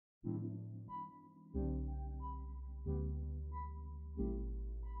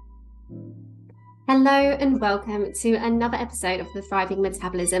Hello and welcome to another episode of the Thriving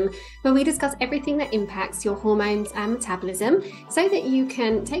Metabolism, where we discuss everything that impacts your hormones and metabolism so that you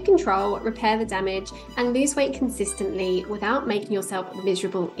can take control, repair the damage, and lose weight consistently without making yourself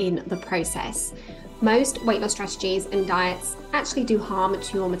miserable in the process. Most weight loss strategies and diets actually do harm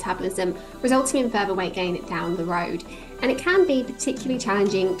to your metabolism, resulting in further weight gain down the road. And it can be particularly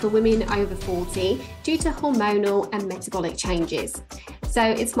challenging for women over 40 due to hormonal and metabolic changes. So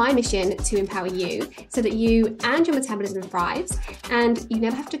it's my mission to empower you so that you and your metabolism thrives and you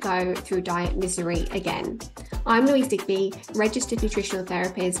never have to go through diet misery again. I'm Louise Digby, registered nutritional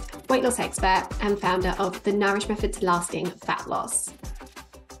therapist, weight loss expert, and founder of the Nourish Method to Lasting Fat Loss.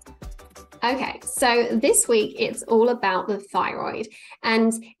 Okay, so this week it's all about the thyroid.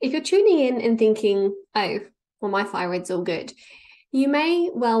 And if you're tuning in and thinking, oh, well, my thyroid's all good, you may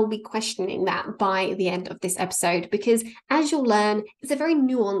well be questioning that by the end of this episode, because as you'll learn, it's a very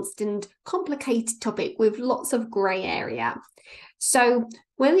nuanced and complicated topic with lots of grey area. So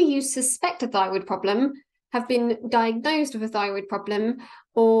whether you suspect a thyroid problem, have been diagnosed with a thyroid problem,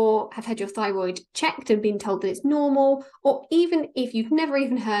 or have had your thyroid checked and been told that it's normal, or even if you've never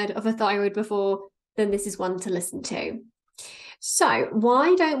even heard of a thyroid before, then this is one to listen to. So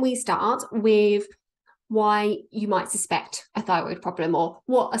why don't we start with why you might suspect a thyroid problem, or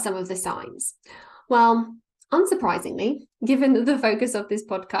what are some of the signs? Well, unsurprisingly, given the focus of this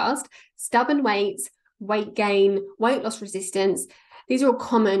podcast, stubborn weight, weight gain, weight loss resistance, these are all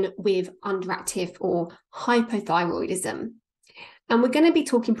common with underactive or hypothyroidism. And we're going to be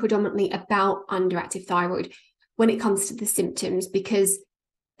talking predominantly about underactive thyroid when it comes to the symptoms, because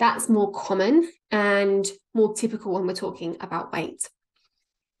that's more common and more typical when we're talking about weight.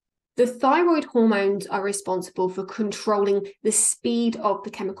 The thyroid hormones are responsible for controlling the speed of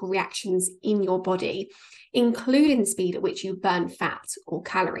the chemical reactions in your body, including the speed at which you burn fat or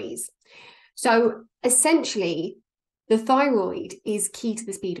calories. So essentially, the thyroid is key to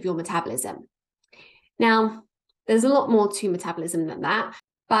the speed of your metabolism. Now, there's a lot more to metabolism than that,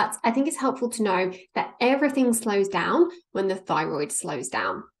 but I think it's helpful to know that everything slows down when the thyroid slows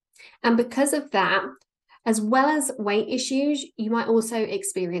down. And because of that, as well as weight issues, you might also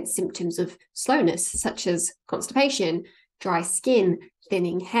experience symptoms of slowness, such as constipation, dry skin,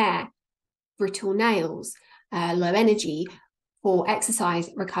 thinning hair, brittle nails, low energy, poor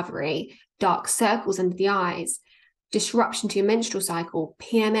exercise recovery, dark circles under the eyes, disruption to your menstrual cycle,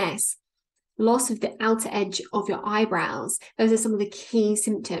 PMS, loss of the outer edge of your eyebrows. Those are some of the key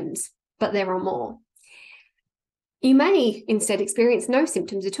symptoms, but there are more. You may instead experience no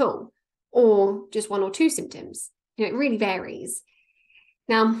symptoms at all, or just one or two symptoms. It really varies.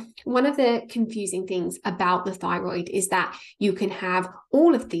 Now, one of the confusing things about the thyroid is that you can have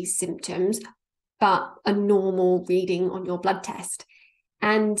all of these symptoms, but a normal reading on your blood test.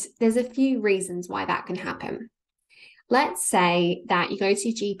 And there's a few reasons why that can happen. Let's say that you go to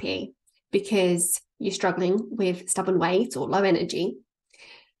your GP because you're struggling with stubborn weight or low energy.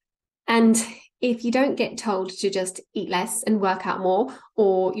 And if you don't get told to just eat less and work out more,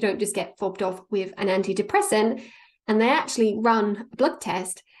 or you don't just get fobbed off with an antidepressant, and they actually run a blood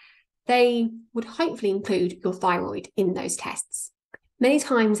test, they would hopefully include your thyroid in those tests. Many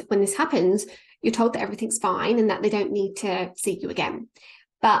times when this happens, you're told that everything's fine and that they don't need to see you again.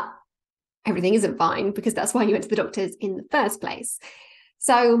 But everything isn't fine, because that's why you went to the doctors in the first place.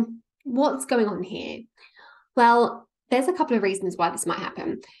 So what's going on here? Well, there's a couple of reasons why this might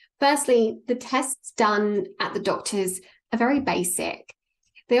happen. Firstly, the tests done at the doctors are very basic.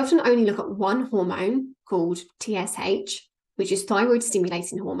 They often only look at one hormone called TSH, which is thyroid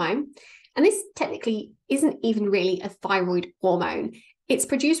stimulating hormone. And this technically isn't even really a thyroid hormone. It's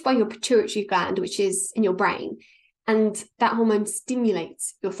produced by your pituitary gland, which is in your brain, and that hormone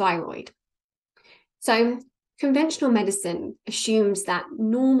stimulates your thyroid. So conventional medicine assumes that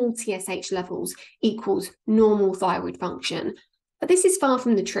normal TSH levels equals normal thyroid function, but this is far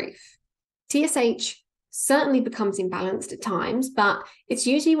from the truth. TSH certainly becomes imbalanced at times, but it's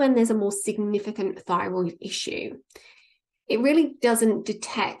usually when there's a more significant thyroid issue. It really doesn't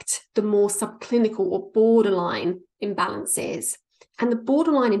detect the more subclinical or borderline imbalances. And the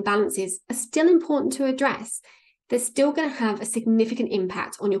borderline imbalances are still important to address. They're still going to have a significant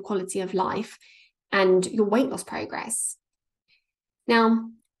impact on your quality of life and your weight loss progress. Now,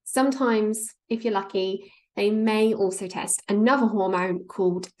 sometimes, if you're lucky, they may also test another hormone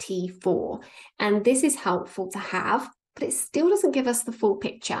called T4. And this is helpful to have, but it still doesn't give us the full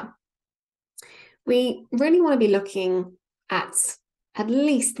picture. We really want to be looking at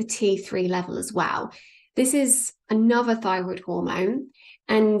least the T3 level as well. This is another thyroid hormone,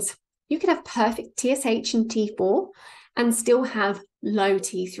 and you could have perfect TSH and T4, and still have low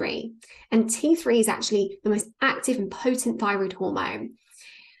T3. And T3 is actually the most active and potent thyroid hormone.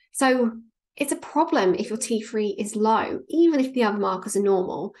 So it's a problem if your T3 is low, even if the other markers are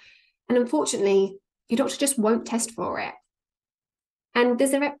normal. And unfortunately, your doctor just won't test for it. And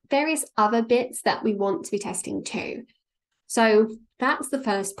there's various other bits that we want to be testing too. So that's the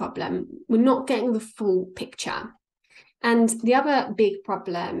first problem. We're not getting the full picture. And the other big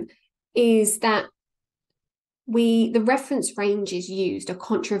problem is that the reference ranges used are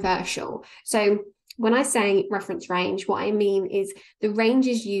controversial. So when I say reference range, what I mean is the range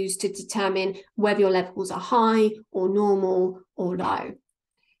is used to determine whether your levels are high or normal or low.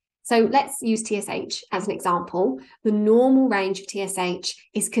 So let's use TSH as an example. The normal range of TSH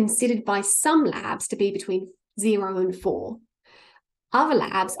is considered by some labs to be between 0 and 4. Other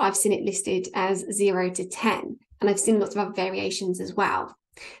labs, I've seen it listed as 0 to 10, and I've seen lots of other variations as well.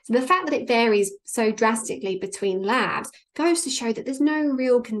 So the fact that it varies so drastically between labs goes to show that there's no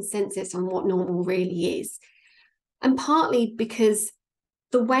real consensus on what normal really is. And partly because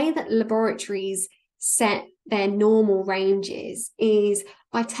the way that laboratories set their normal ranges is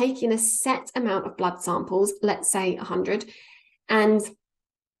by taking a set amount of blood samples, let's say 100, and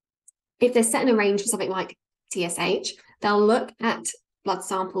if they're setting a range for something like TSH, they'll look at blood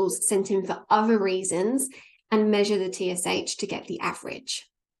samples sent in for other reasons and measure the TSH to get the average.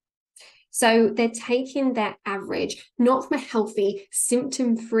 So they're taking their average, not from a healthy,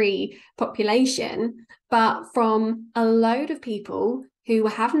 symptom-free population, but from a load of people who were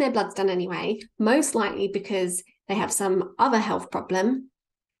having their bloods done anyway, most likely because they have some other health problem.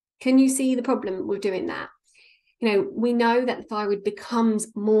 Can you see the problem with doing that? We know that the thyroid becomes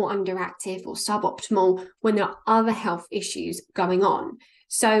more underactive or suboptimal when there are other health issues going on.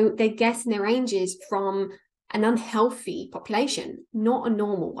 So they're guessing their ranges from an unhealthy population, not a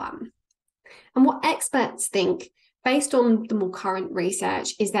normal one. And what experts think, based on the more current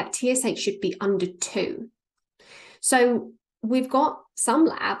research, is that TSH should be under 2. So we've got some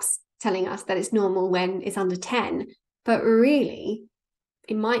labs telling us that it's normal when it's under 10, but really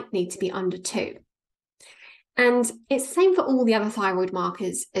it might need to be under 2. And it's the same for all the other thyroid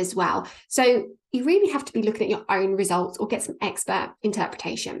markers as well. So you really have to be looking at your own results or get some expert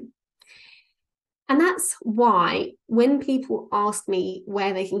interpretation. And that's why when people ask me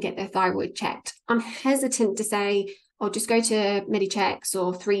where they can get their thyroid checked, I'm hesitant to say, oh, just go to MediChecks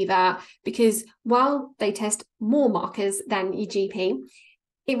or Thriva, because while they test more markers than your GP,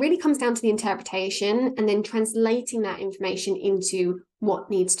 it really comes down to the interpretation and then translating that information into what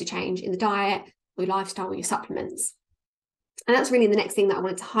needs to change in the diet, or your lifestyle, or your supplements. And that's really the next thing that I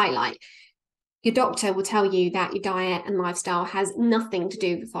wanted to highlight. Your doctor will tell you that your diet and lifestyle has nothing to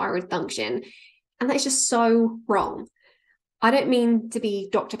do with thyroid function. And that's just so wrong. I don't mean to be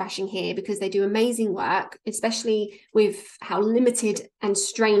doctor bashing here, because they do amazing work, especially with how limited and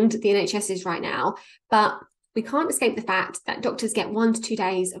strained the NHS is right now. But we can't escape the fact that doctors get 1 to 2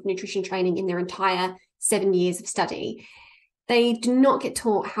 days of nutrition training in their entire 7 years of study. They do not get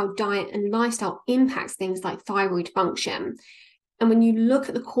taught how diet and lifestyle impacts things like thyroid function. And when you look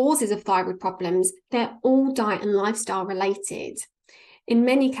at the causes of thyroid problems, they're all diet and lifestyle related. In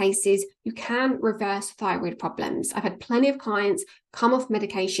many cases, you can reverse thyroid problems. I've had plenty of clients come off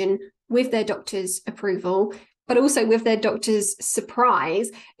medication with their doctor's approval, but also with their doctor's surprise,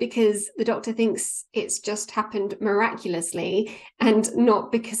 because the doctor thinks it's just happened miraculously and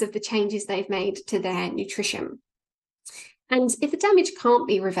not because of the changes they've made to their nutrition. And if the damage can't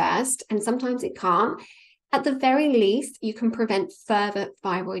be reversed, and sometimes it can't, at the very least, you can prevent further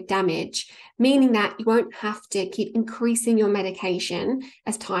thyroid damage, meaning that you won't have to keep increasing your medication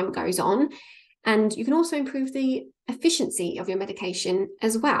as time goes on. And you can also improve the efficiency of your medication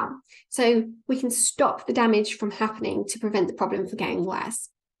as well. So we can stop the damage from happening to prevent the problem from getting worse.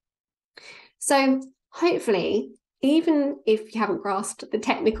 So hopefully, even if you haven't grasped the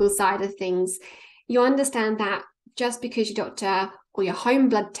technical side of things, you understand that just because your doctor or your home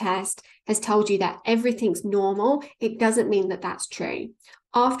blood test has told you that everything's normal, it doesn't mean that that's true.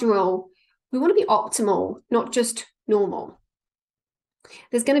 After all, we want to be optimal, not just normal.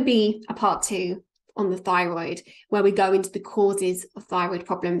 There's going to be a part 2 on the thyroid where we go into the causes of thyroid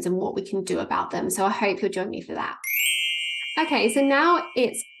problems and what we can do about them. So I hope you'll join me for that. Okay, so now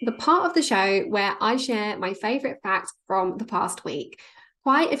it's the part of the show where I share my favorite fact from the past week.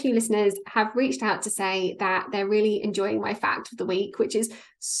 Quite a few listeners have reached out to say that they're really enjoying my fact of the week, which is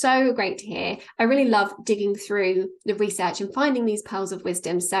so great to hear. I really love digging through the research and finding these pearls of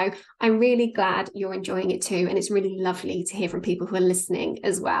wisdom. So I'm really glad you're enjoying it too. And it's really lovely to hear from people who are listening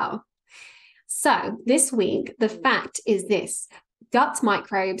as well. So this week, the fact is this: gut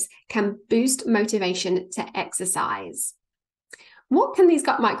microbes can boost motivation to exercise. What can these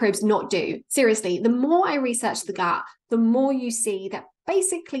gut microbes not do? Seriously, the more I research the gut, the more you see that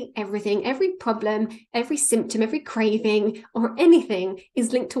basically everything, every problem, every symptom, every craving, or anything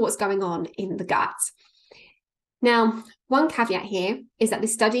is linked to what's going on in the gut. Now, one caveat here is that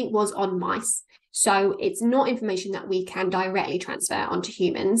this study was on mice, so it's not information that we can directly transfer onto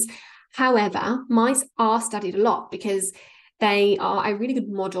humans. However, mice are studied a lot because they are a really good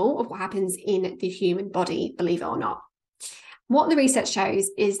model of what happens in the human body, believe it or not. What the research shows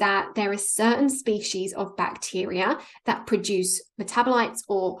is that there are certain species of bacteria that produce metabolites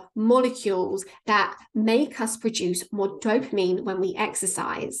or molecules that make us produce more dopamine when we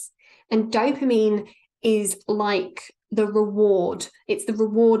exercise. And dopamine is like the reward. It's the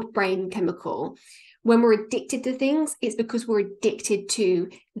reward brain chemical. When we're addicted to things, it's because we're addicted to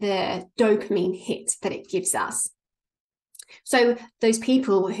the dopamine hit that it gives us. So those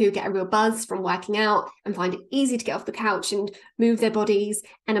people who get a real buzz from working out and find it easy to get off the couch and move their bodies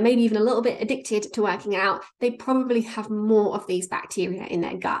and are maybe even a little bit addicted to working out, they probably have more of these bacteria in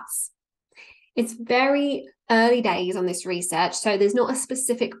their guts. It's very early days on this research, so there's not a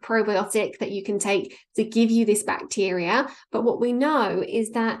specific probiotic that you can take to give you this bacteria, but what we know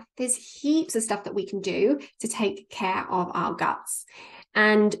is that there's heaps of stuff that we can do to take care of our guts.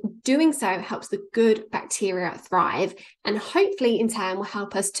 And doing so helps the good bacteria thrive and hopefully in turn will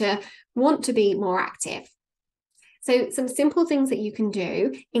help us to want to be more active. So some simple things that you can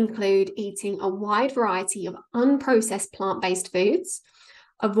do include eating a wide variety of unprocessed plant-based foods,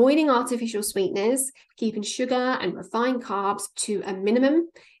 avoiding artificial sweeteners, keeping sugar and refined carbs to a minimum,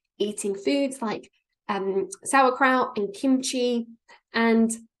 eating foods like sauerkraut and kimchi,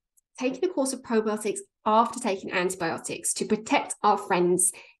 and taking a course of probiotics after taking antibiotics to protect our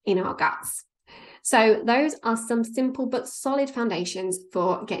friends in our guts. So those are some simple but solid foundations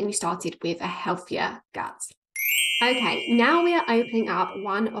for getting you started with a healthier gut. Okay, now we are opening up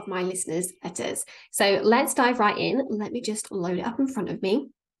one of my listeners' letters. So let's dive right in. Let me just load it up in front of me.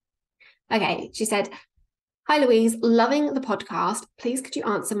 Okay, she said, "Hi Louise, loving the podcast. Please could you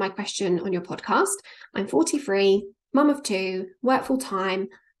answer my question on your podcast? I'm 43, mum of 2, work full time.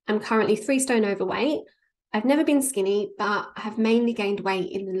 I'm currently 3 stone overweight. I've never been skinny, but I have mainly gained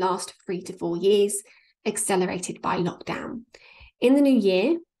weight in the last 3 to 4 years, accelerated by lockdown. In the new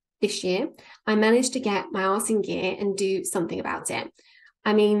year, this year, I managed to get my arse in gear and do something about it.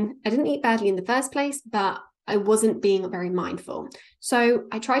 I mean, I didn't eat badly in the first place, but I wasn't being very mindful. So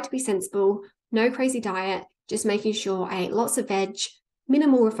I tried to be sensible, no crazy diet, just making sure I ate lots of veg,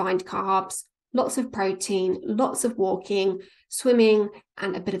 minimal refined carbs, lots of protein, lots of walking, swimming,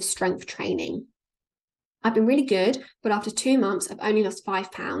 and a bit of strength training. I've been really good, but after 2 months, I've only lost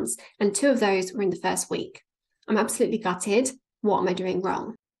 5 pounds, and 2 of those were in the first week. I'm absolutely gutted. What am I doing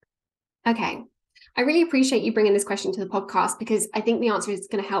wrong?" Okay, I really appreciate you bringing this question to the podcast because I think the answer is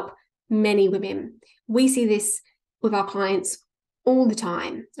going to help many women. We see this with our clients all the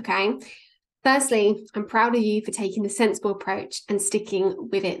time, okay? Firstly, I'm proud of you for taking the sensible approach and sticking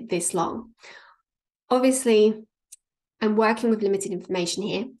with it this long. Obviously, I'm working with limited information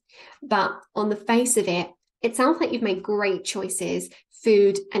here, but on the face of it, it sounds like you've made great choices,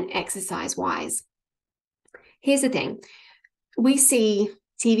 food and exercise-wise. Here's the thing. We see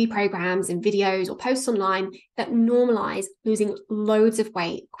TV programs and videos or posts online that normalize losing loads of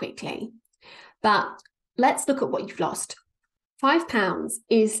weight quickly. But let's look at what you've lost. 5 pounds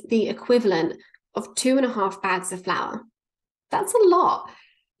is the equivalent of 2.5 bags of flour. That's a lot.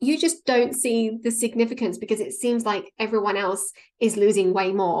 You just don't see the significance because it seems like everyone else is losing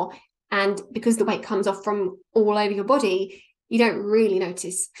way more. And because the weight comes off from all over your body, you don't really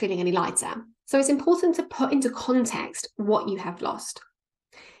notice feeling any lighter. So it's important to put into context what you have lost.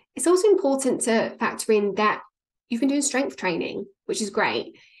 It's also important to factor in that you've been doing strength training, which is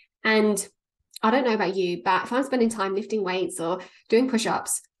great. And I don't know about you, but if I'm spending time lifting weights or doing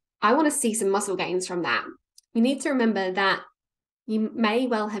push-ups, I want to see some muscle gains from that. You need to remember that you may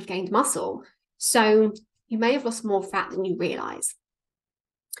well have gained muscle, so you may have lost more fat than you realize.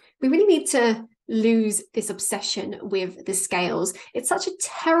 We really need to lose this obsession with the scales. It's such a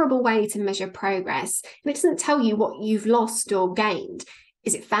terrible way to measure progress, and it doesn't tell you what you've lost or gained.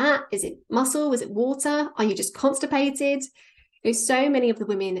 Is it fat? Is it muscle? Is it water? Are you just constipated? There's so many of the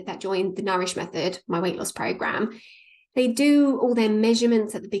women that joined the Nourish Method, my weight loss program, they do all their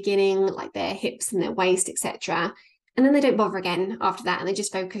measurements at the beginning, like their hips and their waist, etc. And then they don't bother again after that, and they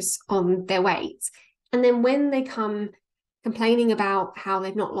just focus on their weight. And then when they come complaining about how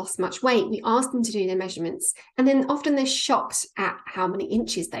they've not lost much weight, we ask them to do their measurements. And then often they're shocked at how many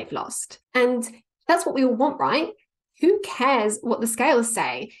inches they've lost. And that's what we all want, right? who cares what the scales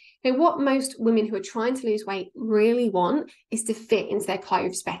say? What most women who are trying to lose weight really want is to fit into their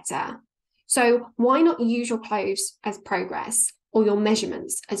clothes better. So why not use your clothes as progress or your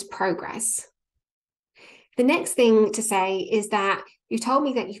measurements as progress? The next thing to say is that you told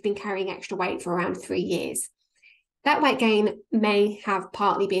me that you've been carrying extra weight for around 3 years. That weight gain may have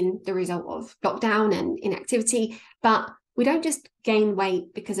partly been the result of lockdown and inactivity, but we don't just gain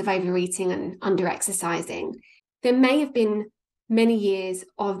weight because of overeating and under-exercising. There may have been many years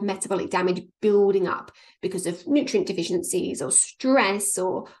of metabolic damage building up because of nutrient deficiencies or stress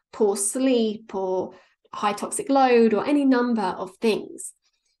or poor sleep or high toxic load or any number of things.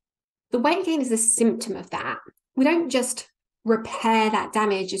 The weight gain is a symptom of that. We don't just repair that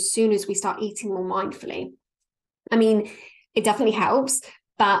damage as soon as we start eating more mindfully. I mean, it definitely helps,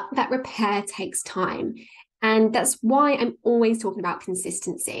 but that repair takes time. And that's why I'm always talking about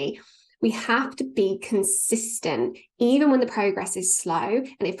consistency. We have to be consistent, even when the progress is slow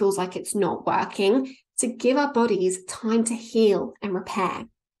and it feels like it's not working, to give our bodies time to heal and repair.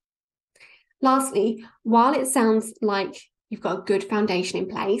 Lastly, while it sounds like you've got a good foundation in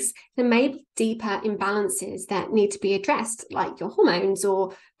place, there may be deeper imbalances that need to be addressed, like your hormones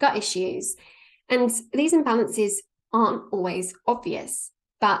or gut issues. And these imbalances aren't always obvious.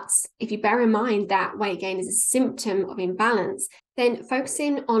 But if you bear in mind that weight gain is a symptom of imbalance, then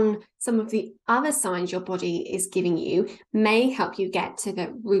focusing on some of the other signs your body is giving you may help you get to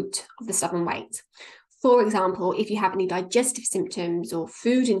the root of the stubborn weight. For example, if you have any digestive symptoms or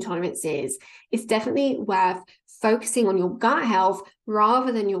food intolerances, it's definitely worth focusing on your gut health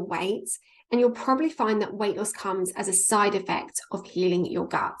rather than your weight. And you'll probably find that weight loss comes as a side effect of healing your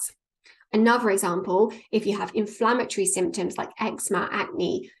gut. Another example, if you have inflammatory symptoms like eczema,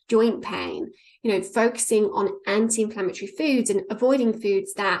 acne, joint pain, focusing on anti-inflammatory foods and avoiding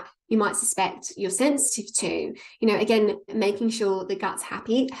foods that you might suspect you're sensitive to, again, making sure the gut's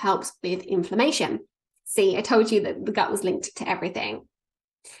happy helps with inflammation. See, I told you that the gut was linked to everything.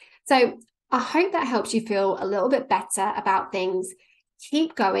 So I hope that helps you feel a little bit better about things.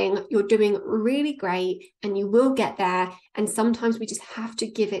 Keep going. You're doing really great and you will get there. And sometimes we just have to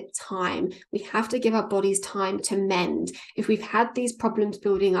give it time. We have to give our bodies time to mend. If we've had these problems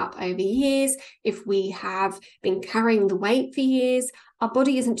building up over years, if we have been carrying the weight for years, our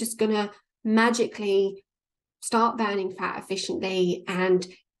body isn't just going to magically start burning fat efficiently and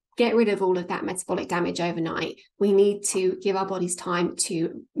get rid of all of that metabolic damage overnight. We need to give our bodies time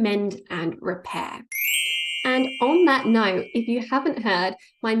to mend and repair. And on that note, if you haven't heard,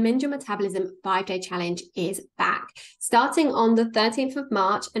 my Mend Your Metabolism 5-day challenge is back. Starting on the 13th of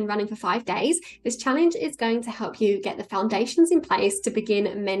March and running for 5 days, this challenge is going to help you get the foundations in place to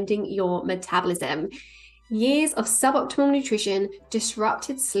begin mending your metabolism. Years of suboptimal nutrition,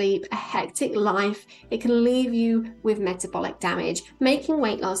 disrupted sleep, a hectic life, it can leave you with metabolic damage, making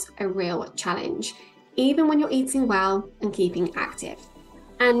weight loss a real challenge, even when you're eating well and keeping active.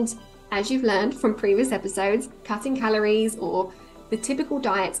 And as you've learned from previous episodes, cutting calories or the typical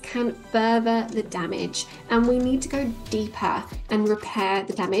diets can further the damage, and we need to go deeper and repair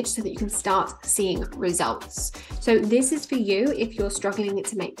the damage so that you can start seeing results. So this is for you if you're struggling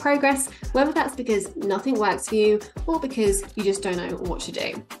to make progress, whether that's because nothing works for you or because you just don't know what to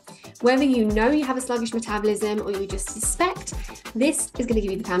do. Whether you know you have a sluggish metabolism or you just suspect, this is going to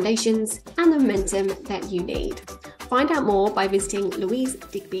give you the foundations and the momentum that you need. Find out more by visiting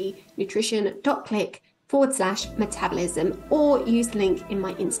louisedigbynutrition.click/metabolism or use the link in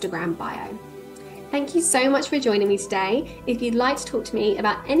my Instagram bio. Thank you so much for joining me today. If you'd like to talk to me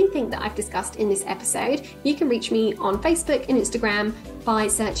about anything that I've discussed in this episode, you can reach me on Facebook and Instagram by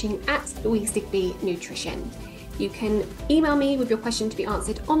searching @louisedigbynutrition. You can email me with your question to be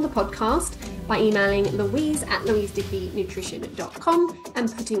answered on the podcast by emailing louise@louisedigbynutrition.com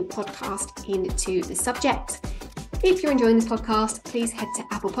and putting podcast into the subject. If you're enjoying this podcast, please head to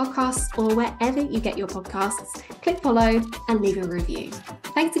Apple Podcasts or wherever you get your podcasts, click follow and leave a review.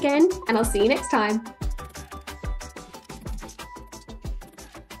 Thanks again, and I'll see you next time.